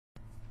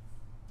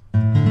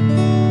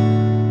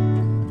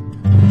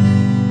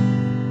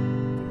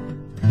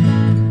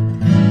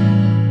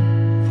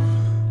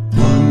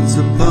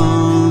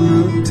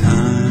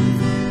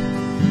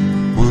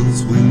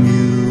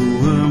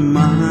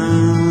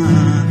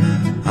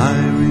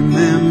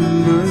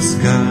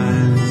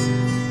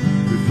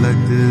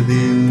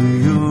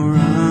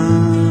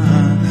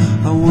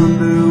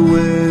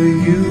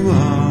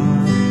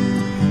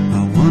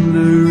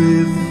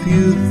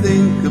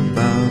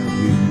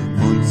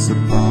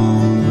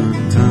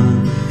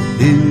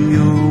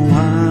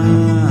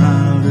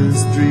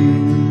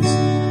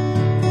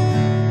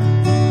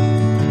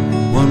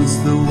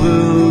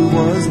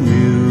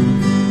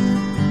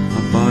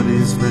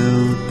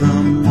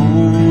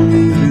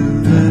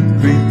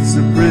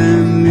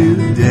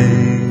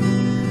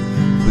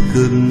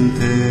couldn't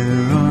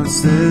tear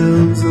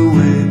ourselves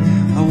away.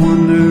 I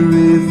wonder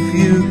if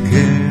you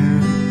care.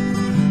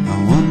 I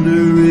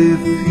wonder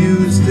if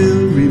you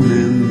still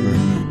remember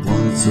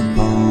once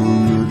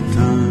upon a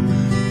time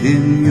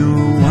in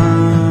your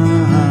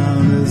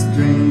wildest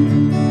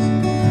dreams.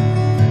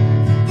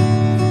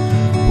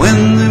 When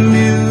the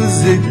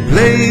music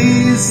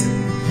plays,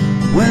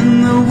 when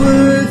the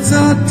words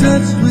are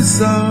touched with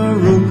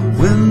sorrow,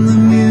 when the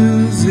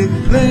music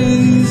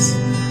plays,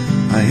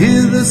 I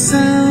hear the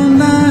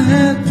sound I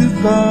had to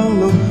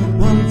follow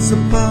once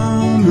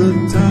upon a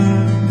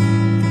time.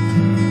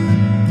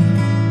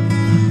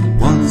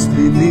 Once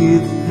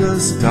beneath the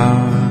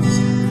stars,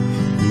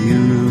 the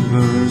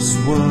universe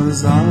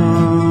was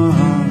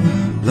our,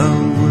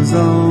 love was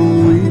all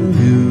we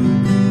knew.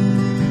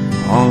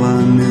 All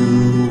I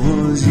knew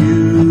was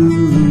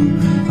you.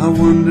 I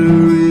wonder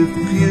if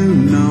you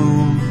know,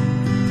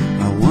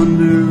 I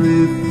wonder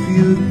if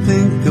you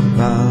think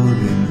about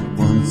it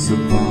once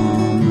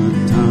upon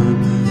a time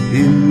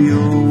in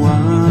your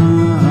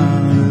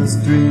wildest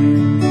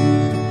dreams.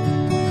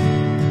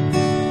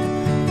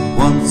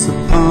 Once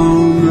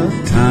upon a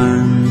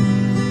time,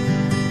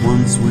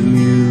 once when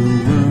you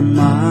were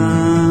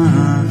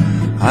mine,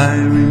 I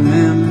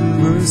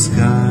remember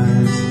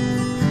skies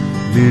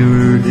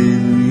mirrored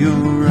in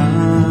your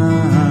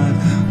eyes.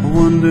 I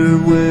wonder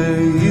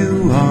where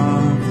you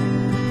are,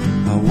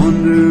 I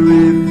wonder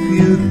if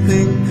you think